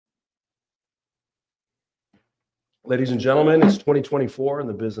Ladies and gentlemen, it's 2024 and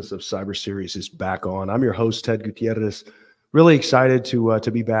the business of cyber series is back on. I'm your host, Ted Gutierrez. Really excited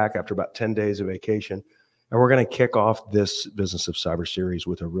to be back after about 10 days of vacation. And we're going to kick off this business of cyber series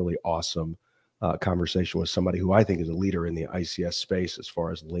with a really awesome conversation with somebody who I think is a leader in the ICS space as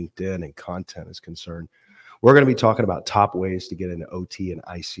far as LinkedIn and content is concerned. We're going to be talking about top ways to get into OT and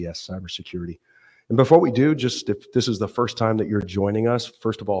ICS cybersecurity. And before we do, just if this is the first time that you're joining us,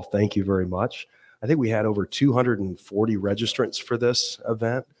 first of all, thank you very much. I think we had over 240 registrants for this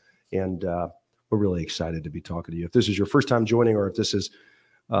event, and we're really excited to be talking to you. If this is your first time joining, or if this is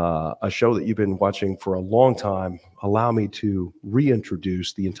a show that you've been watching for a long time, allow me to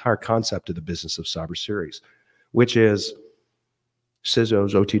reintroduce the entire concept of the business of cyber series, which is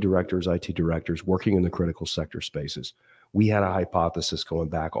CISOs, OT directors, IT directors working in the critical sector spaces. We had a hypothesis going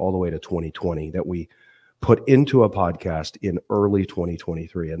back all the way to 2020 that we put into a podcast in early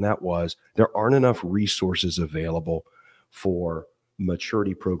 2023. And that was, there aren't enough resources available for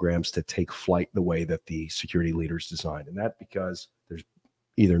maturity programs to take flight the way that the security leaders designed. And that because there's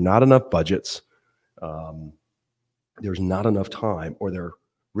either not enough budgets, there's not enough time, or there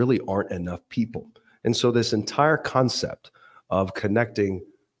really aren't enough people. And so this entire concept of connecting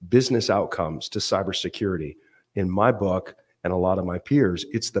business outcomes to cybersecurity, in my book, and a lot of my peers,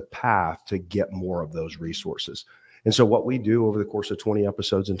 it's the path to get more of those resources. And so what we do over the course of 20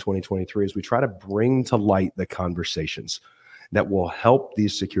 episodes in 2023 is we try to bring to light the conversations that will help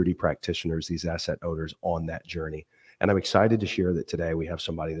these security practitioners, these asset owners on that journey. And I'm excited to share that today we have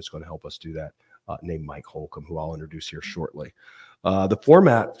somebody that's going to help us do that, named Mike Holcomb, who I'll introduce here shortly. The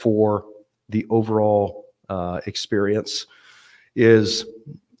format for the overall experience is,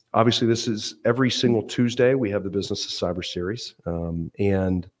 obviously, this is every single Tuesday. We have the Business of Cyber series,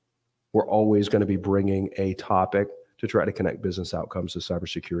 and we're always going to be bringing a topic to try to connect business outcomes to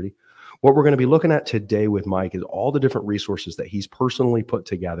cybersecurity. What we're going to be looking at today with Mike is all the different resources that he's personally put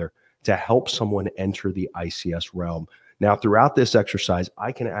together to help someone enter the ICS realm. Now, throughout this exercise,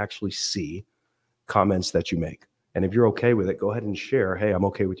 I can actually see comments that you make. And if you're okay with it, go ahead and share. Hey, I'm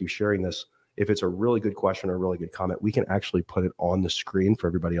okay with you sharing this. If it's a really good question or a really good comment, we can actually put it on the screen for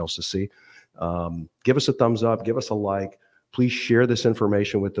everybody else to see. Give us a thumbs up, give us a like. Please share this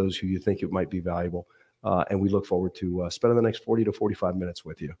information with those who you think it might be valuable. And we look forward to spending the next 40 to 45 minutes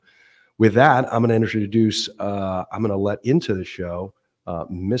with you. With that, I'm going to introduce, I'm going to let into the show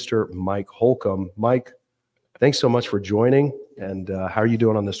Mr. Mike Holcomb. Mike, thanks so much for joining. And how are you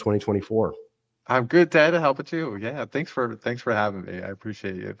doing on this 2024? I'm good, Ted. How about you? Yeah, thanks for having me. I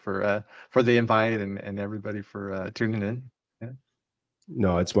appreciate you for the invite and everybody for tuning in. Yeah.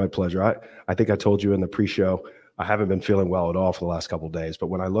 No, it's my pleasure. I think I told you in the pre-show, I haven't been feeling well at all for the last couple of days. But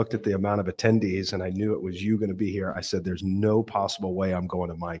when I looked at the amount of attendees and I knew it was you going to be here, I said, there's no possible way I'm going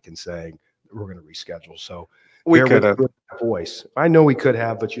to Mike and saying we're going to reschedule. So we could have. Voice. I know we could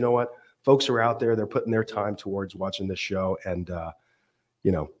have, but you know what? Folks are out there. They're putting their time towards watching this show. And,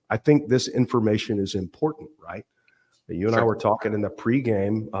 I think this information is important, right? You and I were talking in the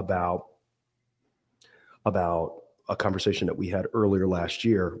pregame about a conversation that we had earlier last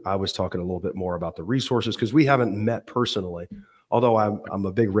year. I was talking a little bit more about the resources because we haven't met personally, although I'm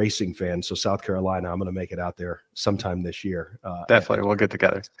a big racing fan. So South Carolina, I'm going to make it out there sometime this year. Definitely. We'll get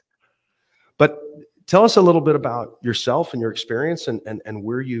together. But tell us a little bit about yourself and your experience and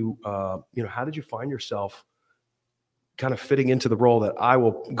where you, how did you find yourself kind of fitting into the role that I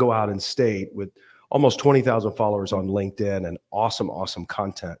will go out and state with almost 20,000 followers on LinkedIn and awesome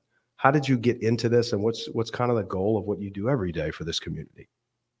content. How did you get into this, and what's kind of the goal of what you do every day for this community?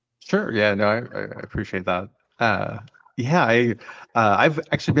 Sure. Yeah, no, I appreciate that. I've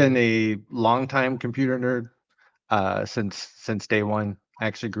actually been a longtime computer nerd since day one. I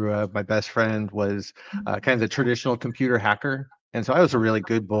actually grew up, my best friend was kind of the traditional computer hacker. And so I was a really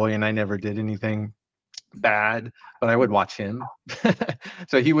good boy and I never did anything bad, but I would watch him.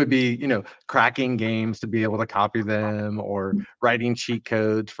 So he would be, cracking games to be able to copy them, or writing cheat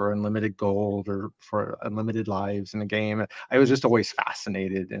codes for unlimited gold or for unlimited lives in a game. I was just always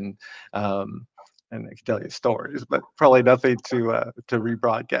fascinated, and I can tell you stories, but probably nothing to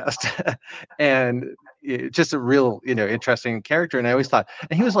rebroadcast. And just a real, interesting character. And I always thought,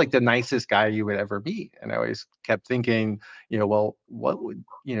 and he was like the nicest guy you would ever meet. And I always kept thinking, well, what would,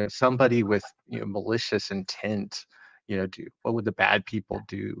 somebody with, malicious intent, do? What would the bad people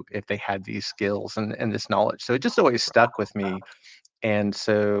do if they had these skills and this knowledge? So it just always stuck with me. And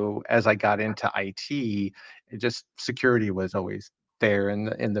so as I got into IT, security was always there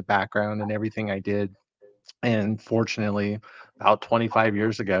in the background and everything I did. And fortunately, about 25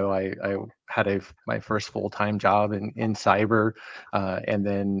 years ago, I had my first full-time job in cyber, and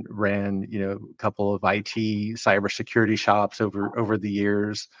then ran, a couple of IT cybersecurity shops over the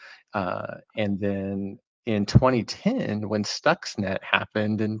years. And then in 2010, when Stuxnet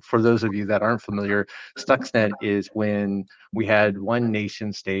happened, and for those of you that aren't familiar, Stuxnet is when we had one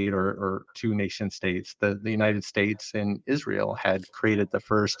nation state or two nation states. The United States and Israel had created the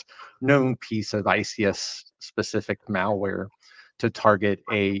first known piece of ICS specific malware to target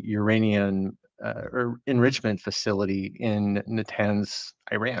a uranium or enrichment facility in Natanz,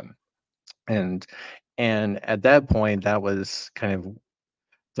 Iran. And at that point, that was kind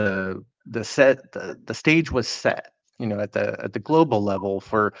of the stage was set, at the global level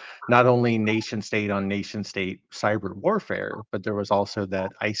for not only nation state on nation state cyber warfare, but there was also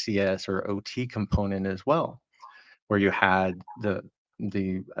that ICS or OT component as well, where you had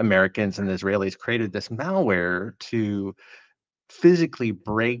the Americans and the Israelis created this malware to physically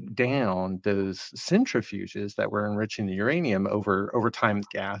break down those centrifuges that were enriching the uranium over time with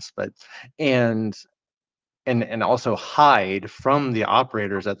gas, but and and also hide from the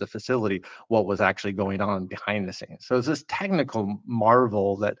operators at the facility what was actually going on behind the scenes. So it's this technical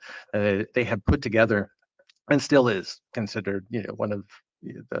marvel that they have put together, and still is considered, one of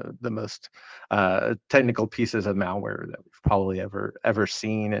the most technical pieces of malware that we've probably ever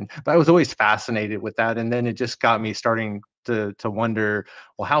seen. And but I was always fascinated with that, and then it just got me starting to wonder,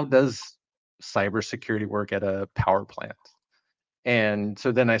 well, how does cybersecurity work at a power plant? And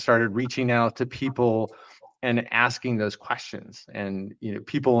so then I started reaching out to people and asking those questions, and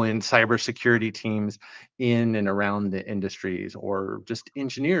people in cybersecurity teams in and around the industries, or just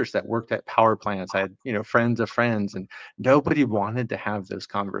engineers that worked at power plants. I had friends of friends, and nobody wanted to have those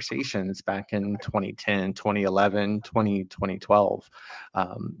conversations back in 2010, 2011, 2012,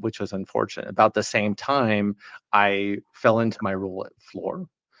 which was unfortunate. About the same time, I fell into my role at Floor,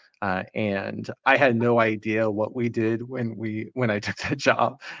 and I had no idea what we did when I took that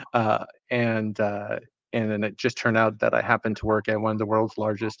job, and then it just turned out that I happened to work at one of the world's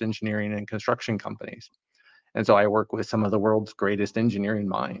largest engineering and construction companies, and so I work with some of the world's greatest engineering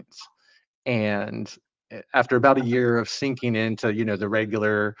minds. And after about a year of sinking into the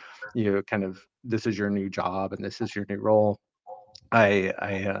regular, kind of, this is your new job and this is your new role,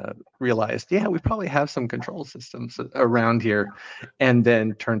 I realized, yeah, we probably have some control systems around here. And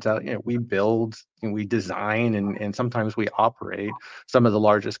then turns out, we build and we design, and sometimes we operate some of the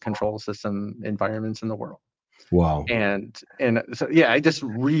largest control system environments in the world. Wow. And so, yeah, I just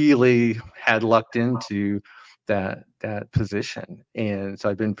really had lucked into that position. And so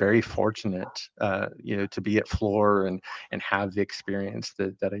I've been very fortunate, to be at Floor and have the experience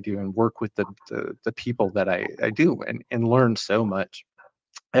that I do, and work with the people that I do, and learn so much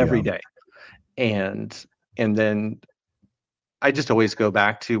every Yeah. day. And then I just always go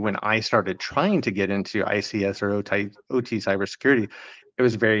back to when I started trying to get into ICS or OT cybersecurity. It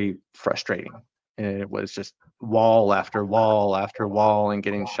was very frustrating, and it was just wall after wall after wall and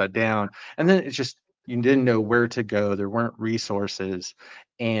getting shut down. And then it's just, you didn't know where to go. There weren't resources.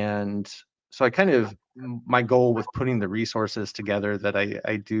 And so I kind of, my goal with putting the resources together that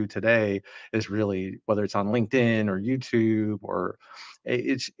I do today is really, whether it's on LinkedIn or YouTube, or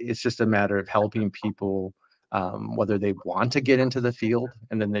it's just a matter of helping people, whether they want to get into the field,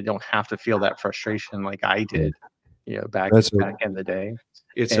 and then they don't have to feel that frustration like I Mm. did, back That's back in the day.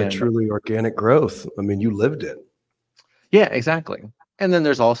 it's a And truly organic growth. I mean, you lived it. yeah, exactly. And then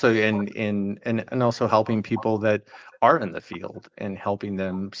there's also and also helping people that are in the field and helping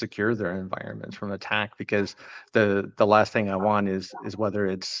them secure their environments from attack, because the last thing I want is whether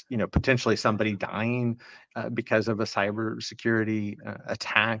it's potentially somebody dying because of a cybersecurity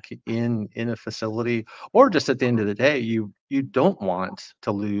attack in a facility, or just at the end of the day, you don't want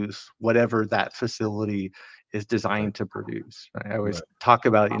to lose whatever that facility is Right. designed to produce. Right? I always Right. talk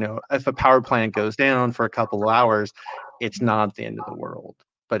about, if a power plant goes down for a couple of hours, it's not the end of the world.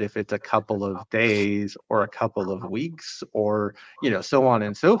 But if it's a couple of days or a couple of weeks, or so on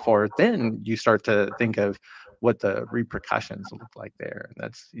and so forth, then you start to think of what the repercussions look like there.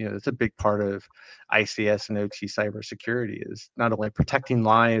 And that's a big part of ICS and OT cybersecurity, is not only protecting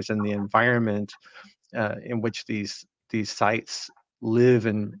lives and the environment in which these sites live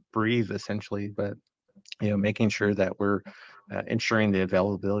and breathe, essentially, but making sure that we're ensuring the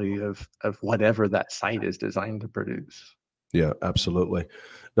availability of whatever that site is designed to produce. Yeah, absolutely.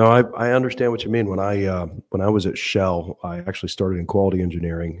 No, I understand what you mean. When I was at Shell, I actually started in quality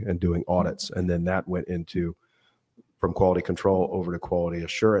engineering and doing audits, and then that went into from quality control over to quality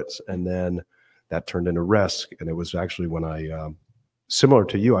assurance, and then that turned into risk. And it was actually when I, similar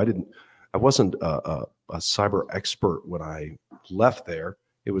to you, I wasn't a cyber expert when I left there.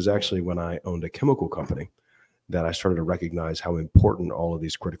 It was actually when I owned a chemical company that I started to recognize how important all of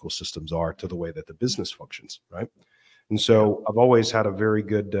these critical systems are to the way that the business functions, right? And so I've always had a very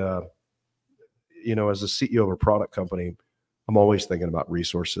good, as a CEO of a product company, I'm always thinking about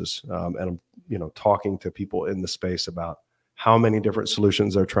resources, and I'm, talking to people in the space about how many different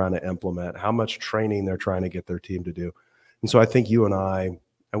solutions they're trying to implement, how much training they're trying to get their team to do. And so I think you and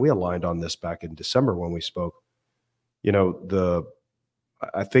we aligned on this back in December when we spoke.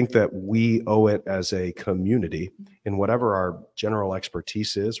 I think that we owe it as a community, in whatever our general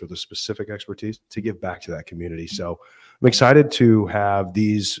expertise is or the specific expertise, to give back to that community. So I'm excited to have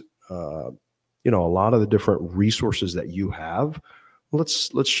these, a lot of the different resources that you have.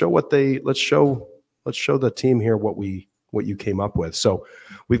 Let's show the team here what you came up with. So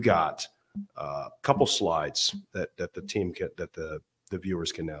we've got a couple slides that the team that the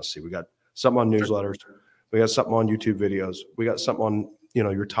viewers can now see. We got something on newsletters. We got something on YouTube videos. We got something on,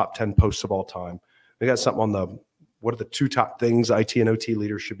 your top 10 posts of all time. We got something on what are the 2 top things IT and OT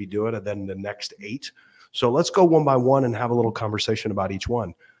leaders should be doing, and then the next 8. So let's go one by one and have a little conversation about each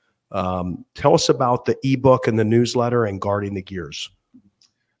one. Tell us about the ebook and the newsletter and guarding the gears.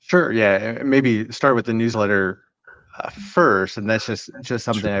 Sure. Yeah. Maybe start with the newsletter first, and that's just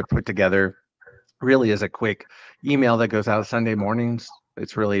something I put together really as a quick email that goes out Sunday mornings.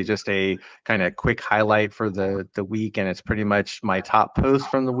 It's really just a kind of quick highlight for the week, and it's pretty much my top post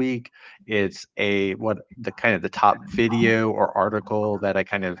from the week. It's the top video or article that I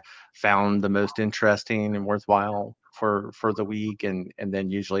kind of found the most interesting and worthwhile for the week, and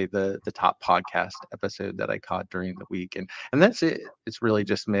then usually the top podcast episode that I caught during the week, and that's it. It's really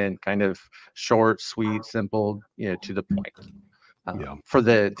just meant kind of short, sweet, simple, to the point. For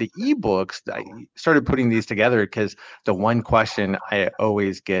the ebooks, I started putting these together because the one question I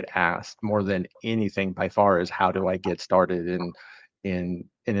always get asked more than anything by far is, how do I get started in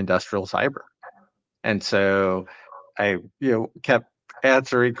industrial cyber? And so I kept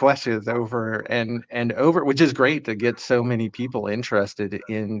answering questions over and over, which is great to get so many people interested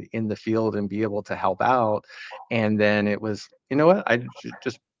in the field and be able to help out. And then it was, what, I should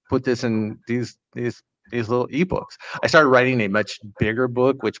just put this in these little ebooks. I started writing a much bigger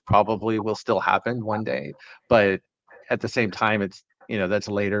book, which probably will still happen one day, but at the same time, it's that's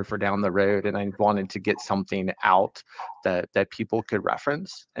later for down the road, and I wanted to get something out that people could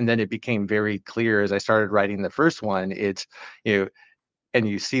reference. And then it became very clear as I started writing the first one. It's and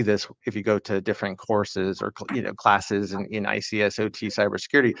you see this if you go to different courses or classes in ICS, OT,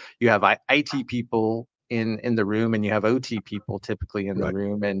 cybersecurity. You have IT people in the room, and you have OT people typically in the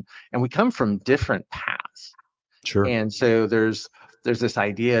room, and we come from different paths. Sure. And so there's this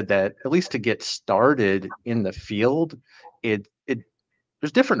idea that, at least to get started in the field,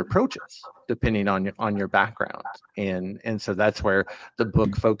 there's different approaches depending on your background, and so that's where the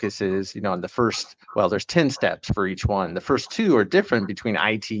book focuses, on the first. Well, there's 10 steps for each one. The first 2 are different between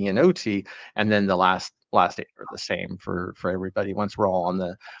IT and OT, and then the last 8 are the same for everybody once we're all on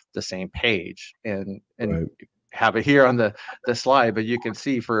the same page. And have it here on the slide, but you can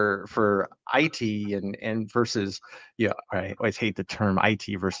see for IT and versus, I always hate the term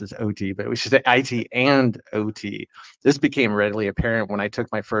IT versus OT, but we should say IT and OT. This became readily apparent when I took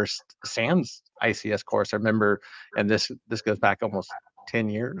my first SANS ICS course. I remember, and this goes back almost 10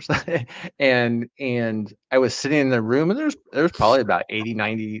 years, and I was sitting in the room, and there's probably about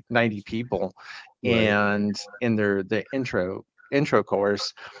 80, 90 people, and in the intro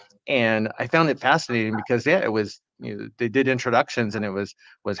course. And I found it fascinating because it was, they did introductions, and it was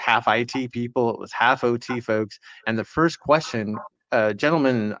half IT people, it was half OT folks. And the first question,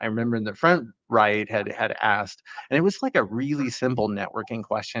 gentleman I remember in the front right had asked, and it was like a really simple networking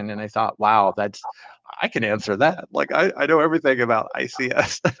question. And I thought, wow, I can answer that. Like I know everything about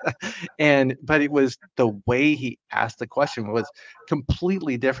ICS. But it was the way he asked the question was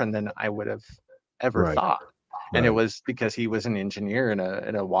completely different than I would have ever thought. And it was because he was an engineer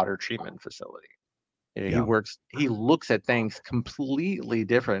in a water treatment facility. He looks at things completely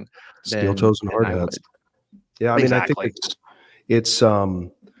different Steel toes and hard hats. Yeah, I mean, I think it's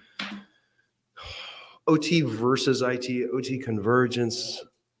OT versus IT, OT convergence.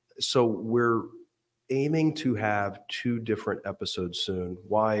 So we're aiming to have 2 different episodes soon,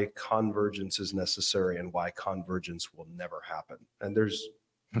 why convergence is necessary and why convergence will never happen. And there's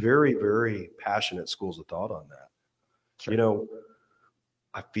very, very passionate schools of thought on that. Sure.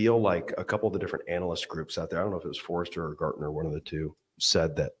 I feel like a couple of the different analyst groups out there, I don't know if it was Forrester or Gartner, one of the 2,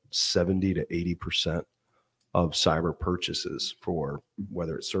 said that 70 to 80% of cyber purchases, for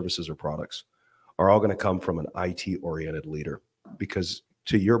whether it's services or products, are all going to come from an IT-oriented leader, because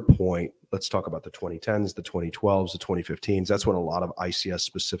to your point, let's talk about the 2010s, the 2012s, the 2015s. That's when a lot of ICS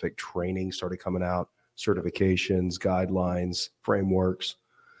specific training started coming out, certifications, guidelines, frameworks.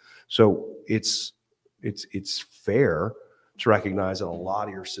 So it's fair to recognize that a lot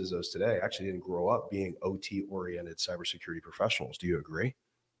of your CISOs today actually didn't grow up being OT oriented cybersecurity professionals. Do you agree?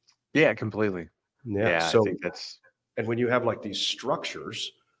 Yeah, completely. Yeah. Yeah, I So, think that's and when you have like these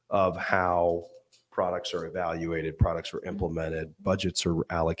structures of how products are evaluated, products are implemented, budgets are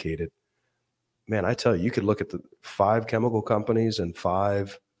allocated, man, I tell you, you could look at the 5 chemical companies and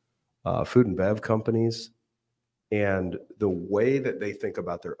 5 food and bev companies, and the way that they think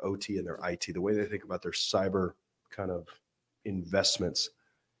about their OT and their IT, the way they think about their cyber kind of investments.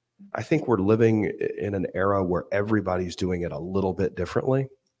 I think we're living in an era where everybody's doing it a little bit differently.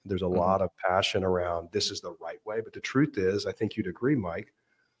 There's a lot of passion around this is the right way, but the truth is, I think you'd agree, Mike,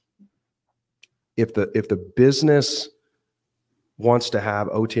 if the business wants to have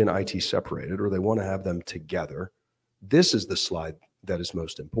OT and IT separated, or they want to have them together, this is the slide that is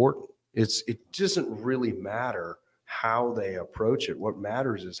most important. It doesn't really matter how they approach it. What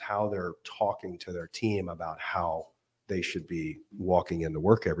matters is how they're talking to their team about how they should be walking into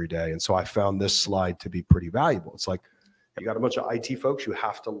work every day. And so I found this slide to be pretty valuable. It's like, you got a bunch of IT folks, you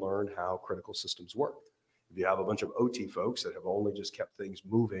have to learn how critical systems work. If you have a bunch of OT folks that have only just kept things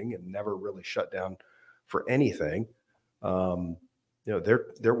moving and never really shut down for anything, they're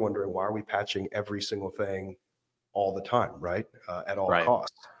wondering, why are we patching every single thing all the time, right? At all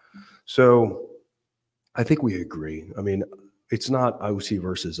costs. So I think we agree. I mean, it's not OT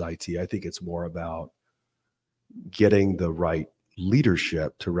versus IT. I think it's more about getting the right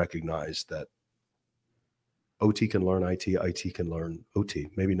leadership to recognize that OT can learn IT, IT can learn OT.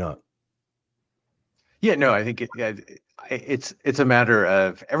 Maybe not. Yeah, no, I think it's a matter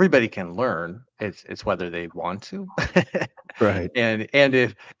of everybody can learn. It's whether they want to. Right.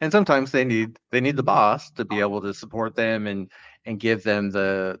 And sometimes they need the boss to be able to support them and give them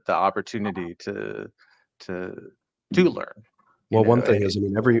the opportunity to learn. Well, one thing is, I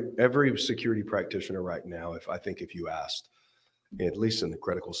mean, every security practitioner right now, if you asked, at least in the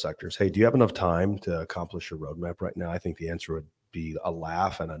critical sectors, hey, do you have enough time to accomplish your roadmap right now? I think the answer would be a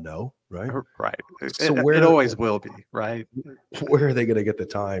laugh and a no, right? Right. So it always will be, right? Where are they going to get the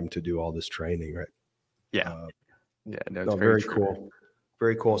time to do all this training, right? Yeah. Yeah. No, it's very cool.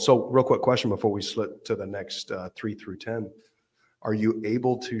 Very cool. So real quick question before we slip to the next 3 through 10. Are you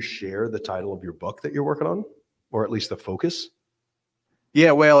able to share the title of your book that you're working on, or at least the focus?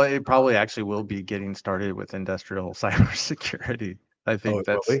 Yeah, well, it probably actually will be getting started with industrial cybersecurity. I think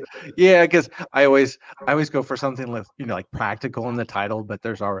Really? yeah, because I always go for something with like practical in the title, but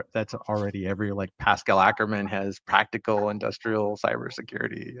that's already every, like Pascal Ackerman has practical industrial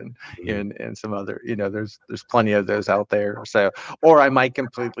cybersecurity and some other, there's plenty of those out there. So, or I might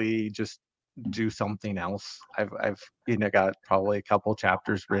completely just do something else. I've got probably a couple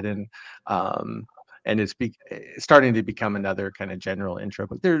chapters written. And it's starting to become another kind of general intro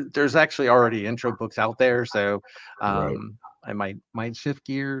book. There's actually already intro books out there, so Right. I might shift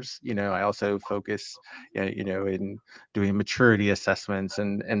gears. I also focus, in doing maturity assessments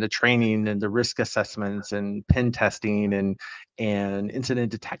and the training and the risk assessments and pen testing and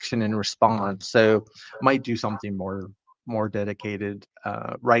incident detection and response. So might do something more dedicated.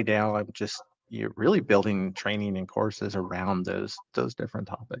 Right now, I'm just really building training and courses around those different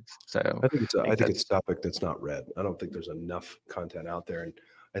topics. So I think it's a topic that's not read. I don't think there's enough content out there, and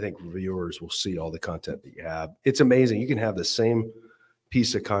I think viewers will see all the content that you have. It's amazing. You can have the same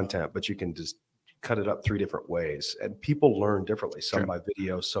piece of content, but you can just cut it up 3 different ways, and people learn differently. Some by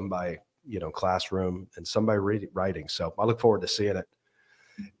video, some by classroom, and some by writing. So I look forward to seeing it.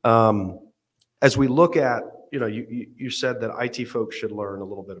 As we look at, you said that IT folks should learn a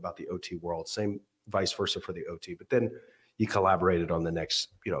little bit about the OT world, same vice versa for the OT, but then you collaborated on the next,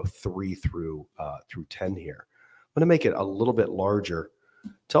 3 through 10 here. I'm going to make it a little bit larger.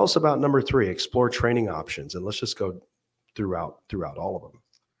 Tell us about number 3, explore training options, and let's just go throughout all of them.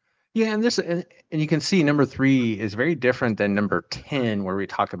 Yeah, and you can see number 3 is very different than number 10, where we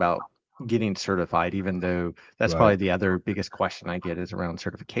talk about getting certified, even though that's probably the other biggest question I get is around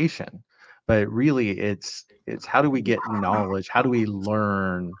certification. But really, it's how do we get knowledge? How do we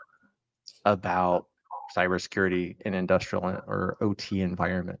learn about cybersecurity in industrial or OT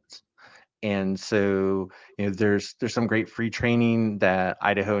environments? And so, there's some great free training that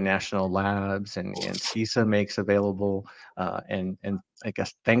Idaho National Labs and CISA makes available. And I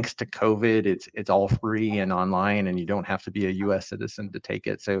guess thanks to COVID, it's all free and online, and you don't have to be a U.S. citizen to take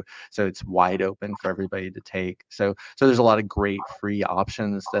it. So it's wide open for everybody to take. So there's a lot of great free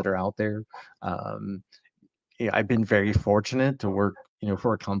options that are out there. I've been very fortunate to work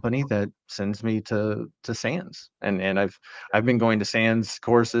for a company that sends me to SANS, and I've been going to SANS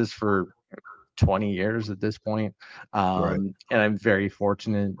courses for 20 years at this point. Right. And I'm very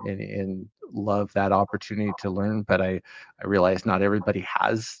fortunate and love that opportunity to learn, but I realize not everybody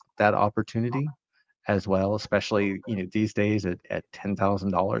has that opportunity as well, especially, these days at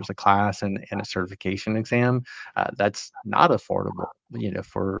 $10,000 a class and a certification exam. That's not affordable,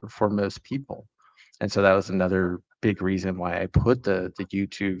 for most people. And so that was another big reason why I put the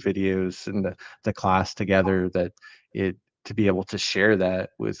YouTube videos and the class together, that it to be able to share that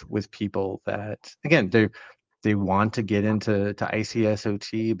with people that, again, they want to get into ICS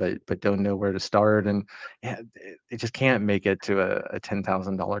OT, but don't know where to start, and yeah, they just can't make it to a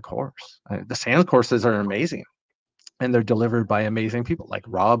 $10,000 course. The SANS courses are amazing, and they're delivered by amazing people like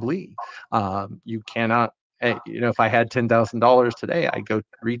Rob Lee. You cannot, if I had $10,000 today, I'd go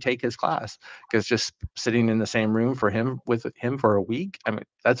retake his class, because just sitting in the same room with him for a week, I mean,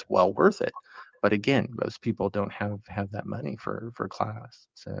 that's well worth it. But again, most people don't have that money for class.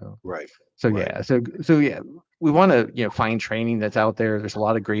 So Right. so Right. yeah, so yeah, we want to find training that's out there. There's a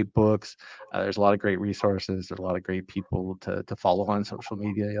lot of great books. There's a lot of great resources. There's a lot of great people to follow on social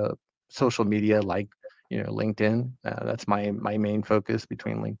media. Like LinkedIn. That's my main focus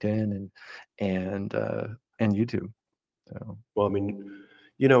between LinkedIn and YouTube. So Well, I mean,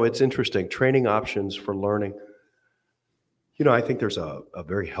 it's interesting. Training options for learning. I think there's a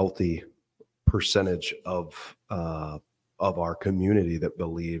very healthy percentage of our community that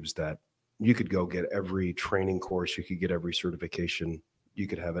believes that you could go get every training course, you could get every certification, you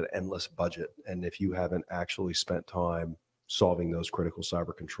could have an endless budget, and if you haven't actually spent time solving those critical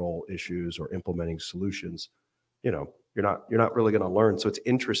cyber control issues or implementing solutions, you're not really going to learn. So it's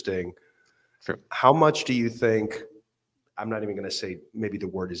interesting. sure. How much do you think? I'm not even going to say maybe the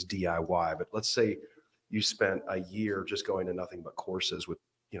word is DIY, but let's say you spent a year just going to nothing but courses with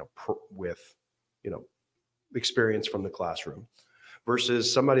with you know experience from the classroom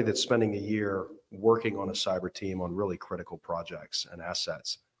versus somebody that's spending a year working on a cyber team on really critical projects and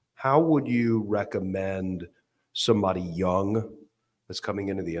assets. How would you recommend somebody young that's coming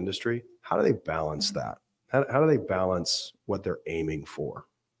into the industry? How do they balance that? How do they balance what they're aiming for?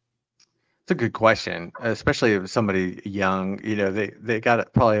 It's a good question, especially if somebody young, they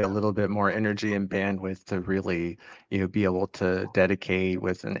got probably a little bit more energy and bandwidth to really, be able to dedicate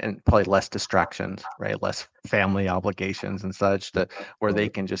with, and probably less distractions, right? Less family obligations and such, Yeah, where love they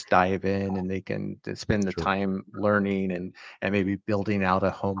it. can just dive in and they can spend the Sure. time learning and maybe building out a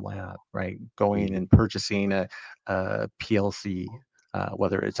home lab, right? Going Mhm. and purchasing a PLC.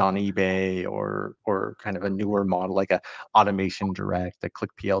 Whether it's on eBay or kind of a newer model like a Automation Direct. The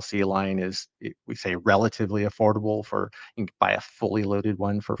Click PLC line is, we say, relatively affordable. You can buy a fully loaded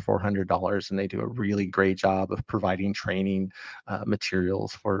one for $400, and they do a really great job of providing training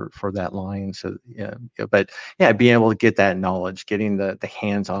materials for that line. So but yeah, being able to get that knowledge, getting the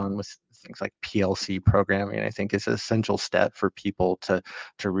hands-on with things like PLC programming, I think is an essential step for people to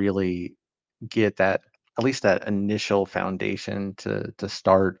really get that, at least that initial foundation to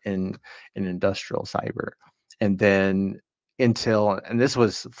start in industrial cyber. And then, and this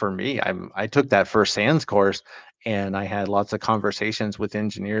was for me, I took that first SANS course, and I had lots of conversations with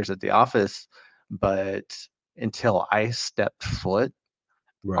engineers at the office, but until I stepped foot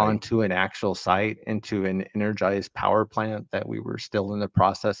Right. onto an actual site, into an energized power plant that we were still in the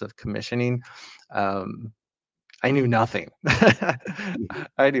process of commissioning, um, I knew nothing. Mhm.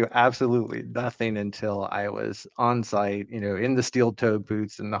 I knew absolutely nothing until I was on site, in the steel-toed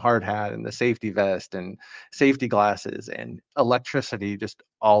boots and the hard hat and the safety vest and safety glasses and electricity just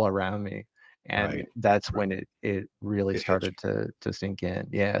all around me. And Right. that's Right. when it really It hits started to sink in.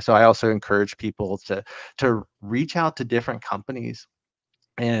 Yeah. So I also encourage people to reach out to different companies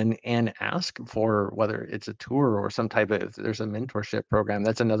and ask for whether it's a tour or some type of, if there's a mentorship program.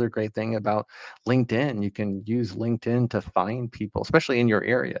 That's another great thing about LinkedIn. You can use LinkedIn to find people, especially in your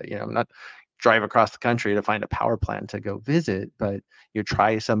area. Not drive across the country to find a power plant to go visit, but you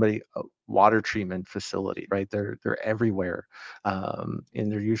try somebody, a water treatment facility, right? They're everywhere, and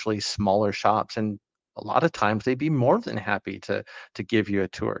they're usually smaller shops, and a lot of times they'd be more than happy to give you a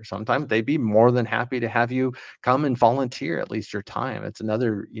tour. Sometimes they'd be more than happy to have you come and volunteer at least your time. It's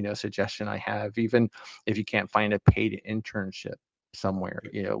another, suggestion I have. Even if you can't find a paid internship somewhere,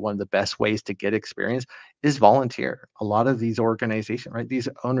 one of the best ways to get experience is volunteer. A lot of these organizations, right? These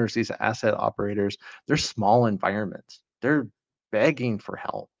owners, these asset operators, they're small environments. They're begging for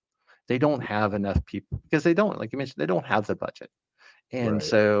help. They don't have enough people because they don't, like you mentioned, they don't have the budget. And Right.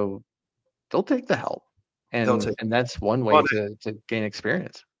 so they'll take the help. They'll And take and that's one way on. to gain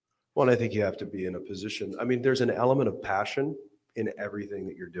experience. Well, and I think you have to be in a position. I mean, there's an element of passion in everything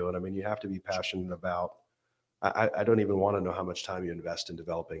that you're doing. I mean, you have to be passionate about, I don't even want to know how much time you invest in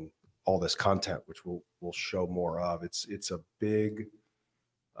developing all this content, which we'll show more of. It's a big,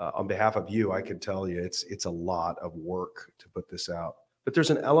 on behalf of you, I can tell you it's a lot of work to put this out. But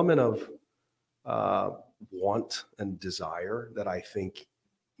there's an element of want and desire that I think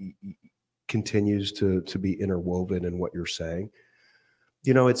continues to be interwoven in what you're saying.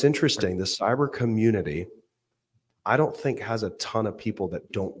 You know, it's interesting. The cyber community, I don't think has a ton of people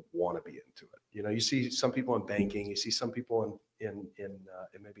that don't want to be into it. You know, you see some people in banking, you see some people in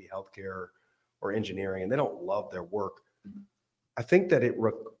maybe healthcare or engineering, and they don't love their work. I think that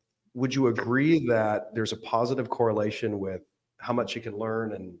would you agree that there's a positive correlation with how much you can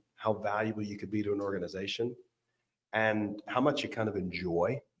learn and how valuable you could be to an organization and how much you kind of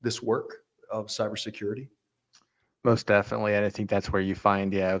enjoy this work of cybersecurity? Most definitely, and I think that's where you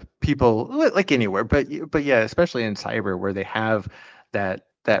find, yeah, people like anywhere, but yeah, especially in cyber, where they have that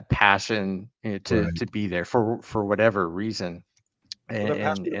passion, you know, Right. to be there for whatever reason, Well, they're and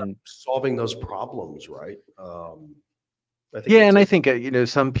passionate about and solving those problems, right? I think yeah, it's and I a think you know,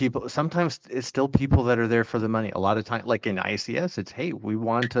 some people sometimes it's still people that are there for the money. A lot of time, like in ICS, it's hey, we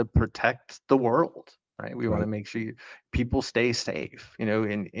want to protect the world, right? We want to right. make sure people stay safe. You know,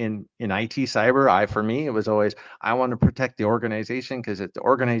 in IT cyber, for me, it was always I want to protect the organization because if the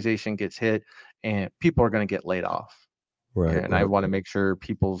organization gets hit, and people are going to get laid off, Right, and I right, want to right. make sure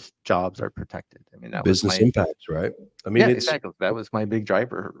people's jobs are protected. I mean, that was Business my impacts, right? I mean, yeah, it's exactly. That was my big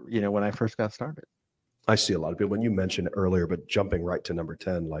driver. You know, when I first got started. I see a lot of people when you mentioned it earlier, but jumping right to number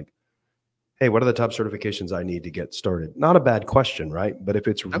 10, like, hey, what are the top certifications I need to get started? Not a bad question, right? But if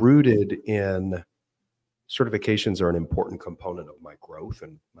it's Yep. rooted in certifications are an important component of my growth,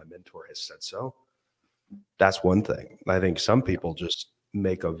 and my mentor has said so, that's one thing. I think some Yeah. people just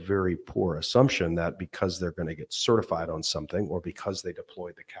make a very poor assumption that because they're going to get certified on something or because they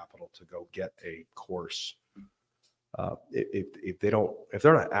deployed the capital to go get a course, if they don't, if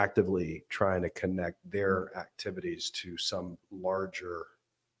they're not actively trying to connect their activities to some larger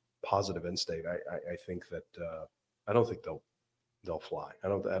positive end state, I think that I don't think they'll fly. I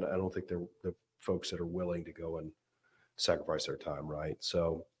don't think they're the folks that are willing to go and sacrifice their time, right?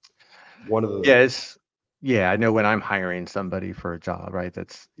 So one of the Yes. Yeah, I know when I'm hiring somebody for a job, right?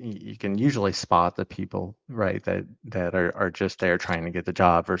 That's you can usually spot the people, right, that are just there trying to get the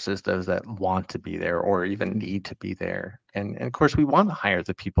job versus those that want to be there or even need to be there. And of course, we want to hire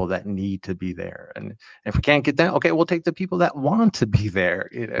the people that need to be there. And if we can't get that, okay, we'll take the people that want to be there,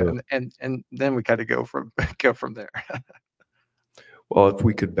 you know, and then we got to go from go from there. well, if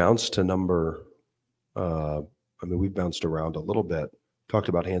we could bounce to number, uh, I mean, we've bounced around a little bit, talked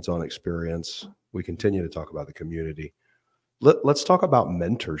about hands-on experience. We continue to talk about the community. Let's talk about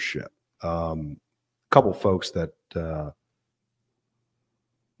mentorship. A couple folks that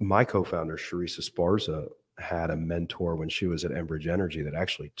my co-founder, Sharissa Sparza, had a mentor when she was at Enbridge Energy that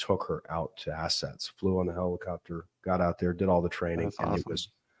actually took her out to assets, flew on the helicopter, got out there, did all the training. That's And it awesome. was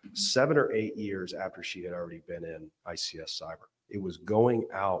 7 or 8 years after she had already been in ICS cyber. It was going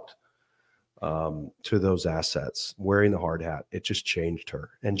out to those assets, wearing the hard hat. It just changed her.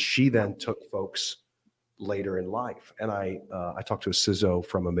 And she then took folks later in life. And I talked to a CISO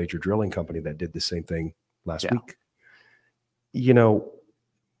from a major drilling company that did the same thing last Yeah. week. You know,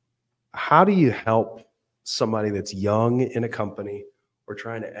 how do you help somebody that's young in a company or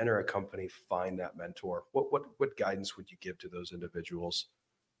trying to enter a company find that mentor? What guidance would you give to those individuals?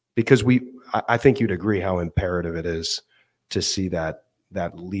 Because I think you'd agree how imperative it is to see that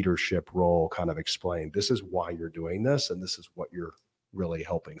leadership role kind of explained. This is why you're doing this, and this is what you're really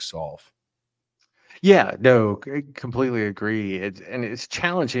helping solve. Yeah, no, completely agree. It's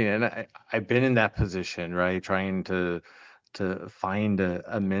challenging, and I've been in that position, right? Trying to find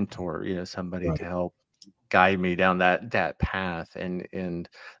a mentor, you know, somebody to Right. help guide me down that path. And I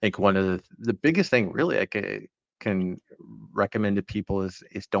think one of the biggest thing really can recommend to people is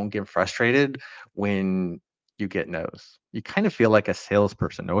don't get frustrated when you get no's. You kind of feel like a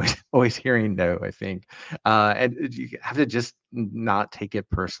salesperson, always always hearing no, I think. And you have to just not take it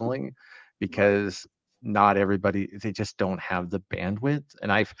personally Right. because not everybody they just don't have the bandwidth.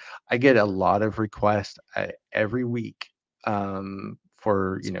 And I get a lot of requests every week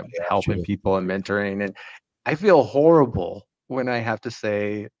for you know Somebody asked you helping to. people and mentoring, and I feel horrible when I have to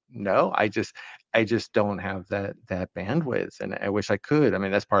say no. I just don't have that bandwidth, and I wish I could. I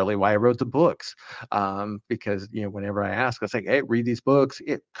mean, that's partly why I wrote the books, because you know whenever I ask, I say, "Hey, read these books.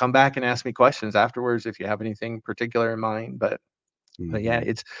 Come back and ask me questions afterwards if you have anything particular in mind." But But yeah, Mhm.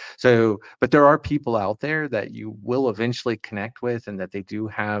 it's so, but there are people out there that you will eventually connect with, and that they do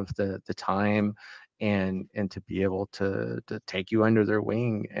have the time and to be able to take you under their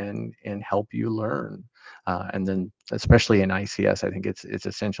wing and help you learn. And then especially in ICS, I think it's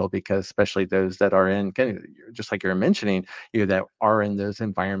essential, because especially those that are in kind of, just like you're mentioning, that are in those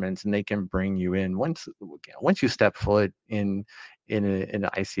environments, and they can bring you in once you step foot in an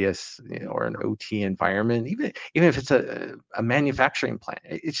ICS, or an OT environment, even if it's a manufacturing plant.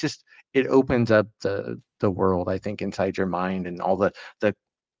 It's just, it opens up the world, I think, inside your mind, and all the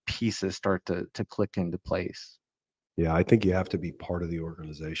pieces start to click into place. Yeah, I think you have to be part of the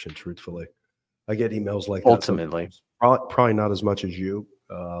organization, truthfully. I get emails like that Ultimately, sometimes, probably not as much as you,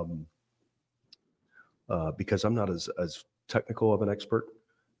 because I'm not as technical of an expert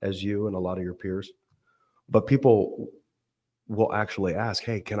as you and a lot of your peers. But people will actually ask,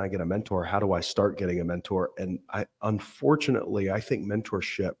 "Hey, can I get a mentor? How do I start getting a mentor?" And unfortunately, I think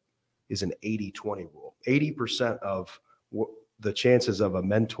mentorship is an 80-20 rule. 80% of the chances of a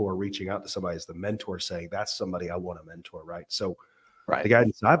mentor reaching out to somebody is the mentor saying, "That's somebody I want to mentor," right? So the right.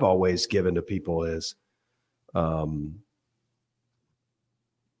 guidance I've always given to people is, um,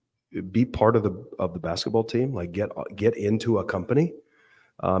 be part of the basketball team. Like, get into a company,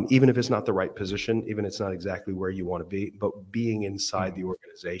 even if it's not the right position, even if it's not exactly where you want to be. But being inside the Mhm.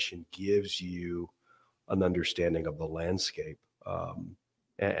 organization gives you an understanding of the landscape,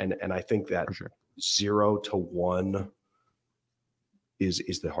 and I think that For sure. 0 to 1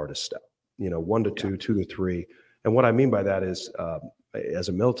 is the hardest step. 1 to 2, Yeah. 2 to 3. And what I mean by that is, as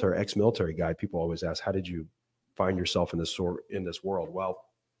a ex-military guy, people always ask, "How did you find yourself in this world?" Well,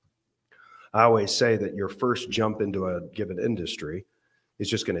 I always say that your first jump into a given industry is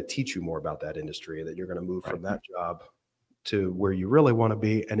just going to teach you more about that industry, and that you're going to move Right. from that job to where you really want to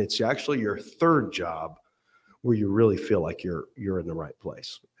be. And it's actually your third job where you really feel like you're in the right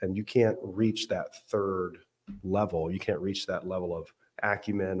place. And you can't reach that third level. You can't reach that level of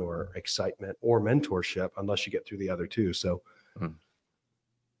acumen or excitement or mentorship unless you get through the other two. So, Mhm.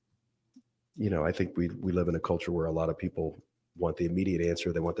 I think we live in a culture where a lot of people want the immediate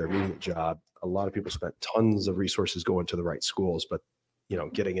answer. They want their immediate job. A lot of people spent tons of resources going to the right schools, but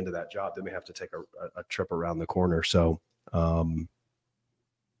getting into that job, they may have to take a trip around the corner. So, um,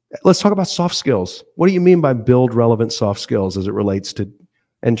 let's talk about soft skills. What do you mean by build relevant soft skills as it relates to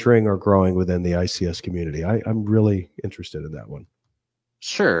entering or growing within the ICS community? I'm really interested in that one.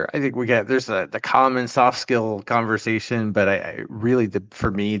 Sure. I think there's the common soft skill conversation, but I really,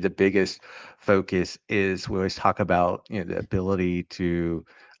 for me, the biggest focus is, we always talk about, the ability to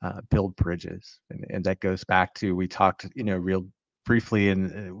build bridges. And that goes back to, we talked, real briefly,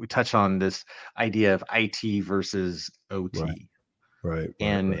 and we touched on this idea of IT versus Right, OT. right, right,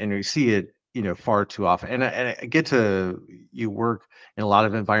 And we see it, far too often. And I get to, you work in a lot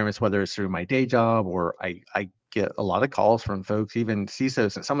of environments, whether it's through my day job, or I get a lot of calls from folks, even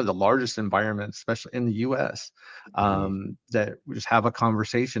CISOs in some of the largest environments, especially in the US, right. that we just have a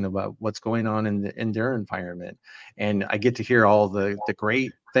conversation about what's going on in their environment. And I get to hear all the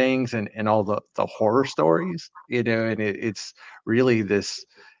great things, and all the horror stories, and it's really this,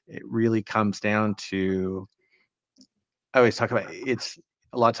 it really comes down to, I always talk about, it's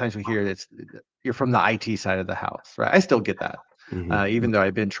a lot of times we hear it's, you're from the IT side of the house, right? I still get that, even Mhm. though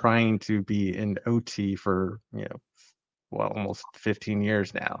I've been trying to be in OT for, well, almost 15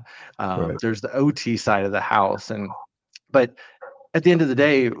 years now. Right. There's the OT side of the house, but at the end of the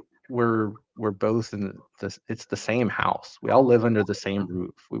day, we're both in this. It's the same house. We all live under the same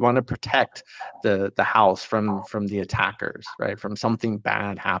roof. We want to protect the house from the attackers, right? From something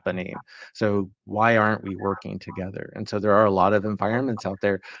bad happening. So why aren't we working together? And so there are a lot of environments out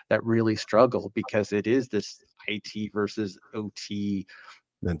there that really struggle, because it is this IT versus OT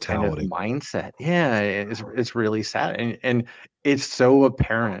kind of Mentality. mindset. Yeah, it's really sad, and it's so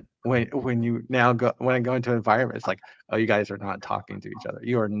apparent when you now go when I go into an environment. It's like, oh, you guys are not talking to each other.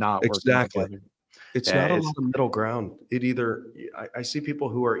 You are not working Exactly. together. It's Yeah, not a it's lot of middle ground. I see people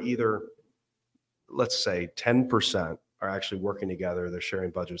who are either, let's say, 10% are actually working together. They're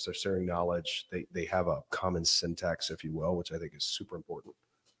sharing budgets. They're sharing knowledge. They have a common syntax, if you will, which I think is super important.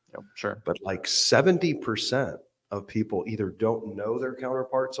 sure. But like 70% of people either don't know their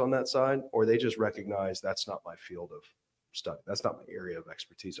counterparts on that side, or they just recognize that's not my field of study. That's not my area of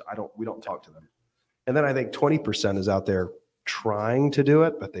expertise. We don't talk to them. And then I think 20% is out there trying to do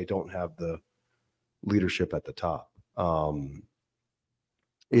it, but they don't have the leadership at the top.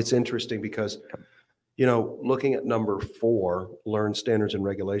 It's interesting because, looking at number 4, learn standards and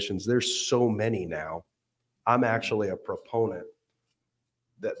regulations, there's so many now. I'm actually a proponent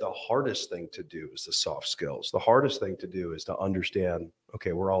that the hardest thing to do is the soft skills. The hardest thing to do is to understand,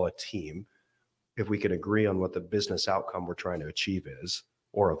 okay, we're all a team. If we can agree on what the business outcome we're trying to achieve is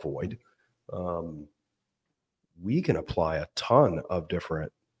or avoid, we can apply a ton of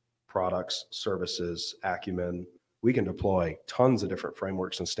different products, services, acumen. We can deploy tons of different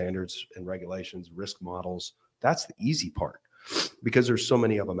frameworks and standards and regulations, risk models. That's the easy part because there's so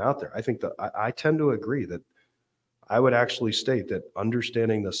many of them out there. I think that I tend to agree that I would actually state that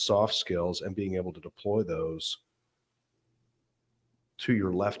understanding the soft skills and being able to deploy those to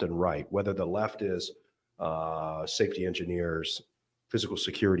your left and right, whether the left is safety engineers, physical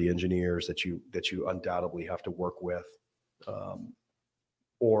security engineers that you undoubtedly have to work with,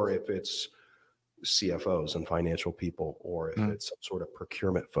 or if it's CFOs and financial people, or if it's some sort of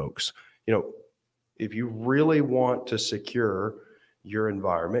procurement folks. If you really want to secure your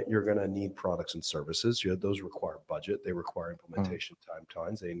environment, you're going to need products and services. Those require budget. They require implementation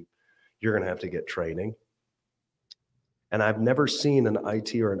timelines. You're going to have to get training. And I've never seen an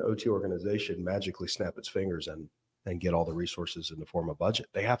IT or an OT organization magically snap its fingers and get all the resources in the form of budget.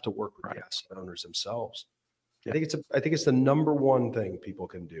 They have to work with the asset owners themselves. Yeah. I think it's the number one thing people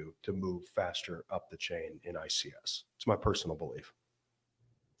can do to move faster up the chain in ICS. It's my personal belief.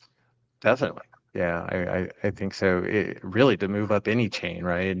 Definitely. Yeah, I think so. Really to move up any chain,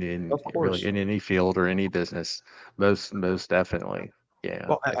 right? Of course. Really in any field or any business, most definitely. Yeah.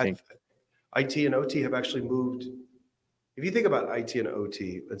 Well, I think IT and OT have actually moved. If you think about IT and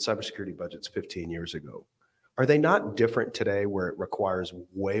OT and cybersecurity budgets 15 years ago, are they not different today where it requires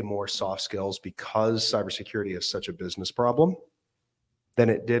way more soft skills because cybersecurity is such a business problem than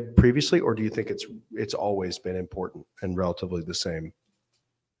it did previously? Or do you think it's always been important and relatively the same?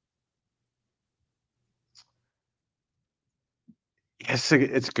 Yes,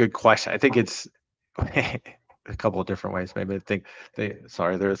 it's a good question. I think it's a couple of different ways. Maybe I think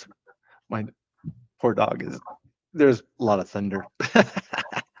there's my poor dog there's a lot of thunder.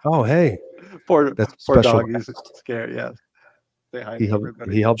 Oh, hey. Poor dog. He's scared. Yeah. Say hi to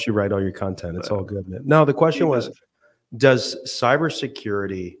everybody. He helps you write all your content. It's all good, man. No, the question was, does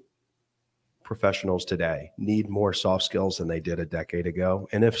cybersecurity professionals today need more soft skills than they did a decade ago?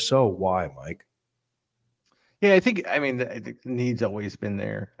 And if so, why, Mike? Yeah, I think the need's always been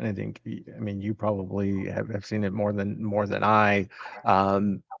there, and I think you probably have seen it more than I.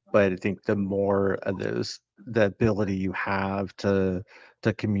 But I think the more of the ability you have to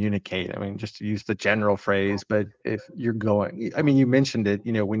communicate. Just to use the general phrase, but if you're going, you mentioned it.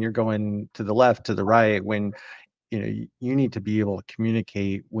 When you're going to the left, to the right, when you need to be able to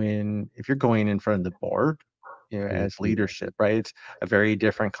communicate if you're going in front of the board. As leadership, right? It's a very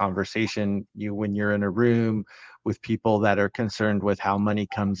different conversation. When you're in a room with people that are concerned with how money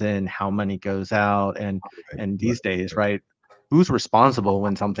comes in, how money goes out, and these days, right? Who's responsible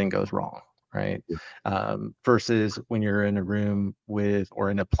when something goes wrong, right? Versus when you're in a room or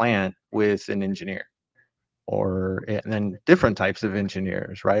in a plant with an engineer, and then different types of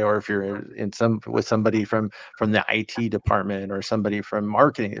engineers, right? Or if you're with somebody from the IT department or somebody from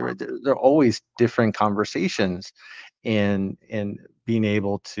marketing, there are always different conversations, and being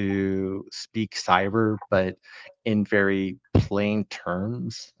able to speak cyber, but in very plain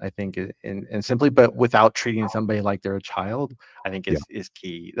terms, I think, and simply, but without treating somebody like they're a child, I think is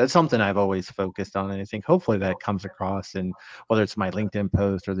key. That's something I've always focused on, and I think hopefully that comes across in whether it's my LinkedIn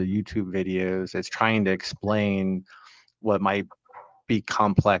post or the YouTube videos. It's trying to explain what might be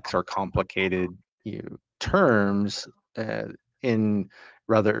complex or complicated terms in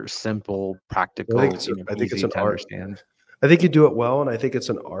rather simple, practical, I think it's an art. Understand. I think you do it well, and I think it's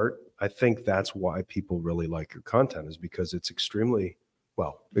an art. I think that's why people really like your content, is because it's extremely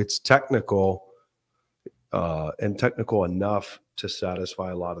it's technical and technical enough to satisfy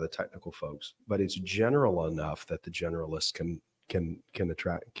a lot of the technical folks, but it's general enough that the generalist can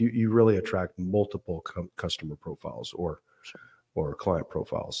attract. You really attract multiple customer profiles or client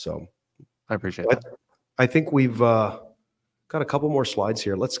profiles. So I appreciate that. I think we've got a couple more slides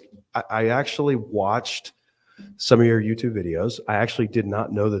here. I actually watched some of your YouTube videos. I actually did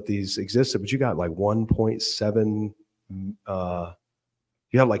not know that these existed, but you got like 1.7,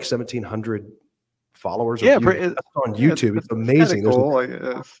 you have like 1,700 followers. Yeah, on YouTube. It's amazing. Cool.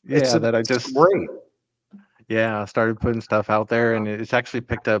 It's great. Yeah, I started putting stuff out there, and it's actually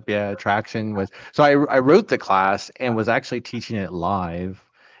picked up traction with. So I wrote the class and was actually teaching it live,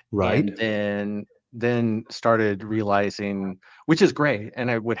 right? And then started realizing, which is great,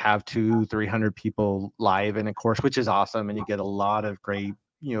 and I would have 200-300 people live in a course, which is awesome, and you get a lot of great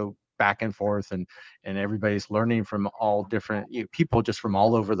back and forth, and everybody's learning from all different people, just from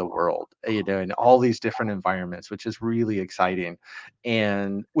all over the world, in all these different environments, which is really exciting,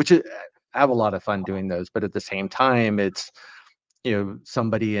 and I have a lot of fun doing those. But at the same time, it's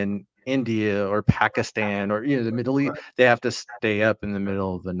somebody in India or Pakistan or the Middle East, they have to stay up in the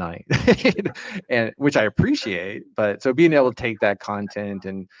middle of the night, and which I appreciate. But so being able to take that content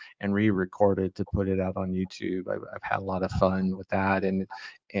and re-record it to put it out on YouTube, I've had a lot of fun with that. And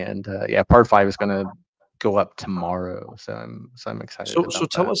yeah, part 5 is going to go up tomorrow, so I'm excited about So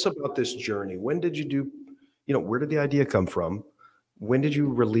tell that. us about this journey. When did you do, where did the idea come from? When did you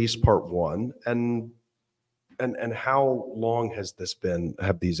release part 1? And how long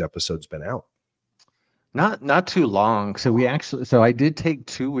have these episodes been out? Not too long. So I did take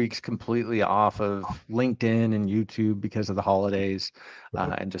 2 weeks completely off of LinkedIn and YouTube because of the holidays,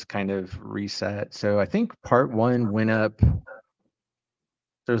 and just kind of reset. So I think part 1 went up.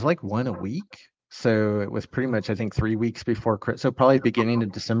 There's like one a week. So it was pretty much, I think, 3 weeks before Christmas. So probably beginning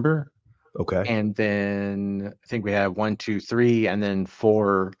of December. Okay. And then I think we had 1, 2, 3, and then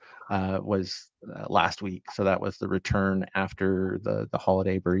 4 was last week. So that was the return after the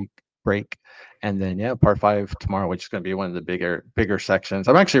holiday break. And then part 5 tomorrow, which is going to be one of the bigger sections.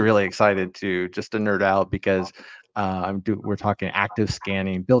 I'm actually really excited to nerd out, because we're talking active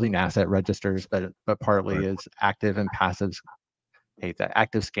scanning, building asset registers, but partly Right. is active and passive. That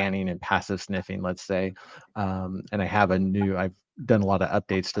active scanning and passive sniffing, let's say. And I've done a lot of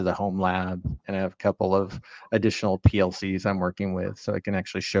updates to the home lab, and I have a couple of additional PLCs I'm working with, so I can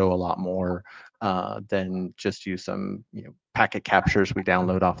actually show a lot more than just use some packet captures we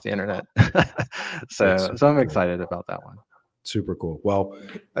download off the internet. So I'm excited about that one. Super cool. Well,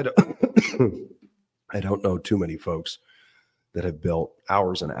 I don't, I don't know too many folks that have built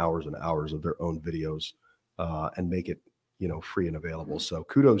hours and hours and hours of their own videos and make it free and available. So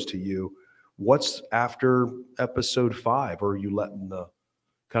kudos to you. What's after episode 5? Or are you letting the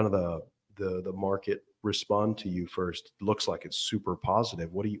kind of the market respond to you first? It looks like it's super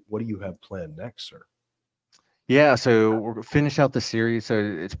positive. What do you have planned next, sir? Yeah, so we're finish out the series. So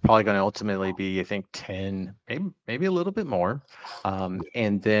it's probably going to ultimately be, I think, 10, maybe a little bit more.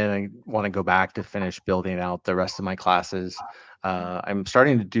 And then I want to go back to finish building out the rest of my classes. I'm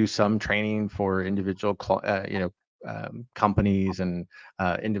starting to do some training for individual, companies and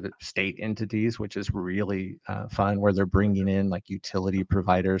state entities, which is really fun, where they're bringing in like utility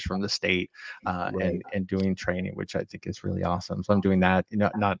providers from the state Right. and doing training, which I think is really awesome. So I'm doing that,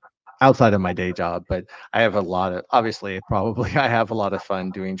 not outside of my day job, but I have I have a lot of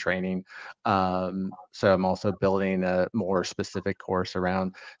fun doing training. So I'm also building a more specific course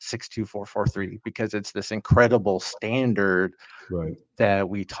around 62443, because it's this incredible standard Right. that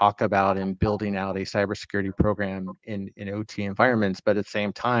we talk about in building out a cybersecurity program in OT environments. But at the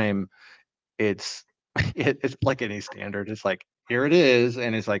same time, it's it's like any standard. It's like, here it is,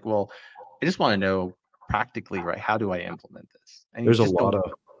 and it's like, well, I just want to know practically, right? How do I implement this? And you There's a just lot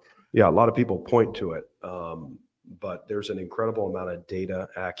don't. of people point to it. But there's an incredible amount of data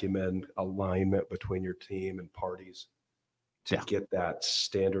acumen, alignment between your team and parties to get that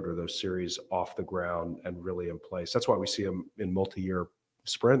standard or those series off the ground and really in place. That's why we see them in multi-year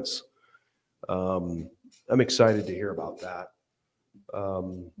sprints. I'm excited to hear about that.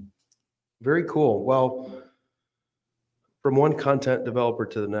 Very cool. Well, from one content developer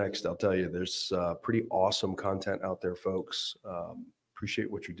to the next, I'll tell you, there's pretty awesome content out there, folks. Appreciate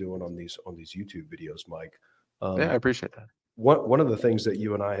what you're doing on these YouTube videos, Mike. Yeah, I appreciate that. One of the things that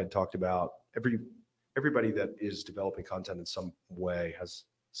you and I had talked about, everybody that is developing content in some way has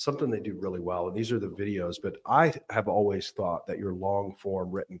something they do really well, and these are the videos. But I have always thought that your long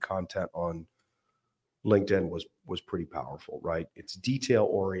form written content on LinkedIn was pretty powerful, right? It's detail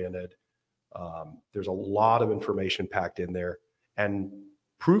oriented. There's a lot of information packed in there, and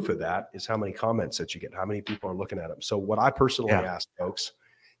proof of that is how many comments that you get, how many people are looking at them. So what I personally asked folks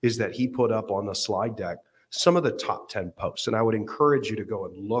is that he put up on the slide deck some of the top 10 posts, and I would encourage you to go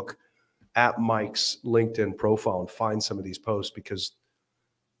and look at Mike's LinkedIn profile and find some of these posts, because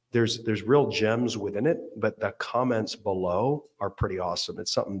there's real gems within it, but the comments below are pretty awesome.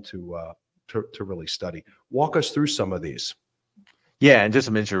 It's something to really study. Walk us through some of these. Yeah, and just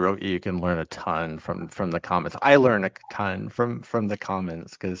to mention, you can learn a ton from the comments. I learn a ton from the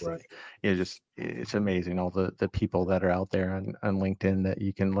comments, because it's amazing, all the people that are out there on LinkedIn that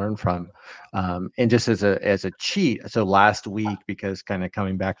you can learn from. And just as a cheat, so last week, because kind of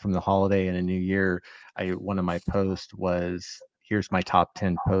coming back from the holiday and a new year, one of my posts was, here's my top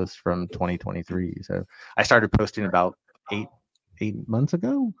 10 posts from 2023. So I started posting about eight months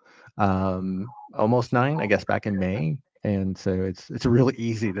ago, almost 9, I guess, back in May. And so it's really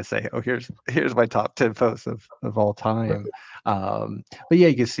easy to say, oh, here's my top 10 posts of all time. But yeah,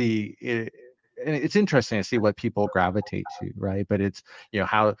 you can see it, and it's interesting to see what people gravitate to, right? But it's,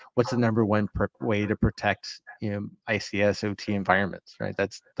 what's the number one way to protect, ICS OT environments, right?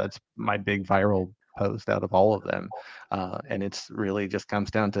 That's my big viral post out of all of them. And it's really just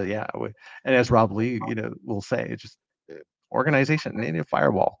comes down to, and as Rob Lee, will say, it's just organization, they need a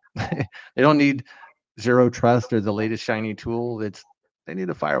firewall. They don't need zero trust or the latest shiny tool. They need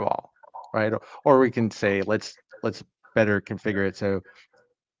a firewall, right? Or we can say, let's better configure it so,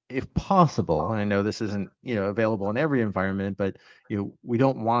 if possible, and I know this isn't, available in every environment, but we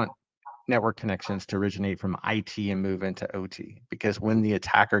don't want network connections to originate from IT and move into OT, because when the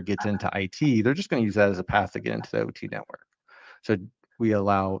attacker gets into IT, they're just going to use that as a path to get into the OT network. So we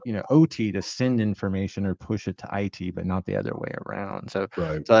allow, OT to send information or push it to IT, but not the other way around. So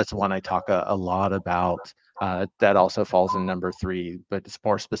Right. so that's one I talk a lot about. That also falls in number 3, but it's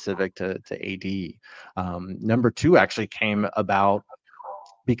more specific to AD. Number 2 actually came about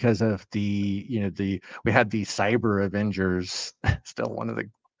because of we had the cyber avengers, still one of the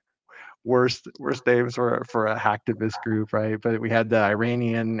worst names for a hacktivist group, right? But we had the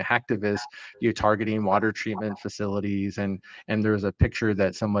Iranian hacktivists, targeting water treatment facilities, and there was a picture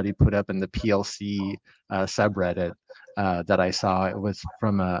that somebody put up in the PLC subreddit that I saw. It was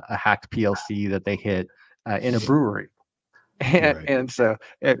from a hacked PLC that they hit in a brewery. Right. And so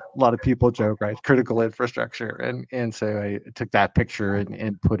a lot of people joke, right? Critical infrastructure. And so I took that picture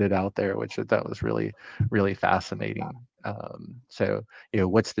and put it out there, which I thought was really, really fascinating. So,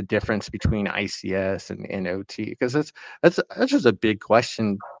 what's the difference between ICS and OT? Because that's just a big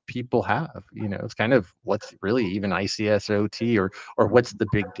question people have. It's kind of, what's really even ICS or OT, or what's the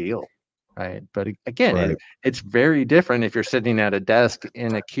big deal? Right. But again, Right. it's very different if you're sitting at a desk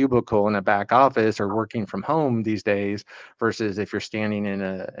in a cubicle in a back office or working from home these days, versus if you're standing in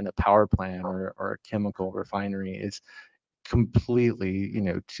a power plant or a chemical refinery. It's completely,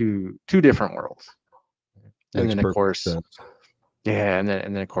 two different worlds. And Makes then of perfect course, sense. yeah, and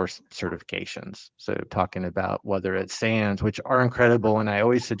then of course certifications. So talking about whether it's SANS, which are incredible, and I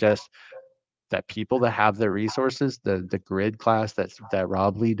always suggest that people that have the resources, the grid class that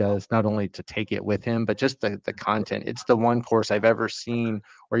Rob Lee does, not only to take it with him, but just the content. It's the one course I've ever seen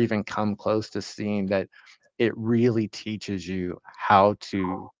or even come close to seeing that it really teaches you how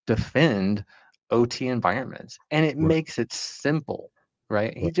to defend OT environments, and it Right. makes it simple,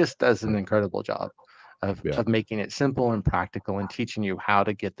 right? He Right. just does an Right. incredible job Yeah. of making it simple and practical and teaching you how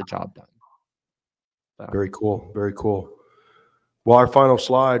to get the job done. So. Very cool. Very cool. Well, our final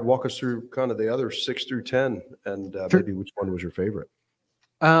slide, walk us through kind of the other 6 through 10, and Sure. maybe which one was your favorite?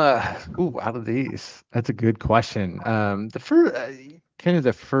 Out of these, that's a good question. The first, kind of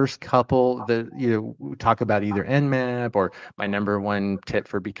the first couple that, we talk about either Nmap or my number one tip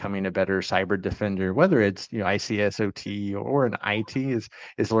for becoming a better cyber defender, whether it's, ICS, OT, or an IT,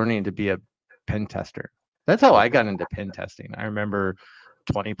 is learning to be a pen tester. That's how I Okay. got into pen testing. I remember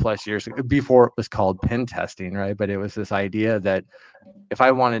 20 plus years ago, before it was called pen testing, right? But it was this idea that if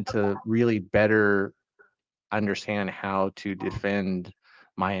I wanted to really better understand how to defend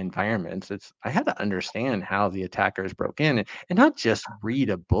my environments, I had to understand how the attackers broke in, and not just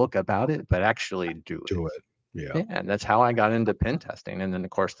read a book about it, but actually do it. Do it. Yeah. Yeah, and that's how I got into pen testing. And then, of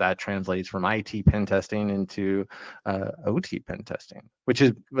course, that translates from IT pen testing into OT pen testing, which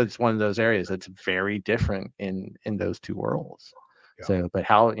is, it's one of those areas that's very different in those two worlds. Yeah. So, but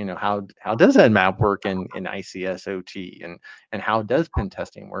how does that map work in ICS OT, and how does pen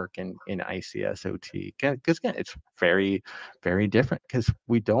testing work in ICS OT? Because again, it's very, very different, because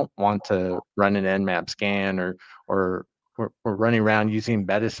we don't want to run an Nmap scan, or we're running around using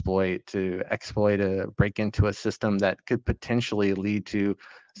Metasploit to break into a system that could potentially lead to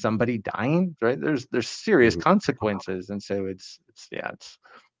somebody dying, right? There's serious Mhm. consequences, and so it's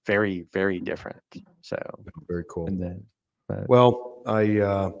very, very different. So, Very cool. and then, but Well,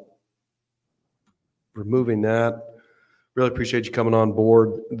 removing that, really appreciate you coming on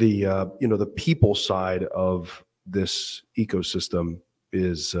board. The people side of this ecosystem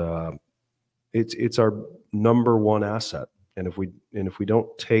is it's our number one asset. And if we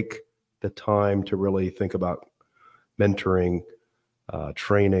don't take the time to really think about mentoring,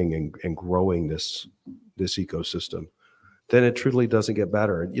 training, and growing this ecosystem, then it truly doesn't get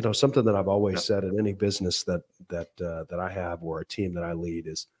better. Something that I've always said in any business that I have, or a team that I lead,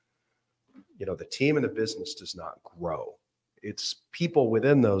 is, the team and the business does not grow. It's people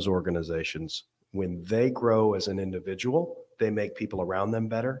within those organizations. When they grow as an individual, they make people around them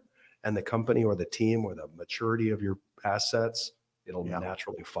better, and the company or the team or the maturity of your assets, it'll yeah,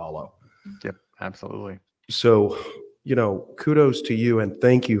 naturally follow. yep, absolutely. So you know, kudos to you and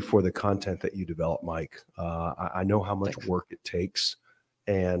thank you for the content that you develop, Mike. I know how much Thanks. work it takes,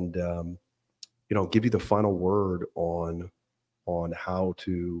 and you know, give you the final word on how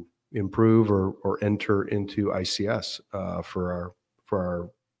to improve or enter into ICS for our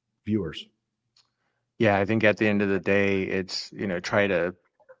viewers. Yeah, I think at the end of the day, it's, try to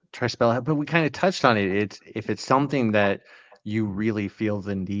spell out, but we kind of touched on it. It's if it's something that you really feel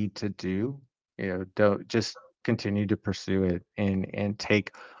the need to do, don't just continue to pursue it and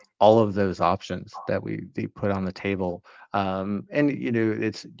take all of those options that they put on the table. And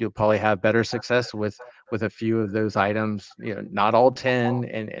you'll probably have better success with a few of those items. Not all 10,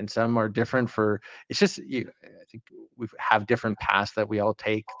 and some are different for. It's just I think we have different paths that we all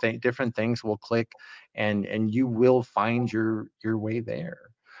take. Different things will click, and you will find your way there.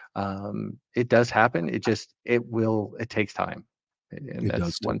 It does happen. It takes time. And It that's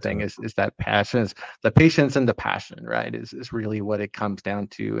does one take thing time. is that passion, the patience and the passion, right? Is really what it comes down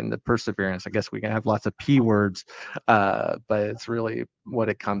to, and the perseverance. I guess we can have lots of P words, but it's really what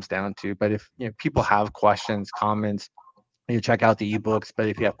it comes down to. But if people have questions, comments, you check out the ebooks. But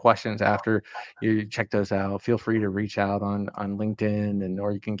if you have questions after you check those out, feel free to reach out on LinkedIn,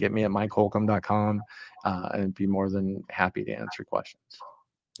 or you can get me at MikeHolcomb.com, and be more than happy to answer questions.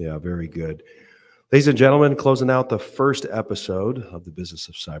 Yeah, very good. Ladies and gentlemen, closing out the first episode of the Business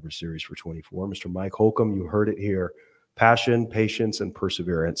of Cyber series for 24, Mr. Mike Holcomb, you heard it here. Passion, patience, and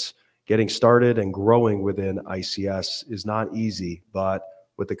perseverance. Getting started and growing within ICS is not easy, but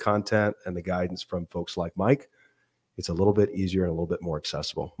with the content and the guidance from folks like Mike, it's a little bit easier and a little bit more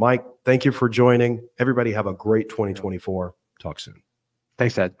accessible. Mike, thank you for joining. Everybody have a great 2024. Talk soon.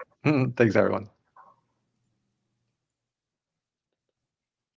 Thanks, Ed. Thanks, everyone.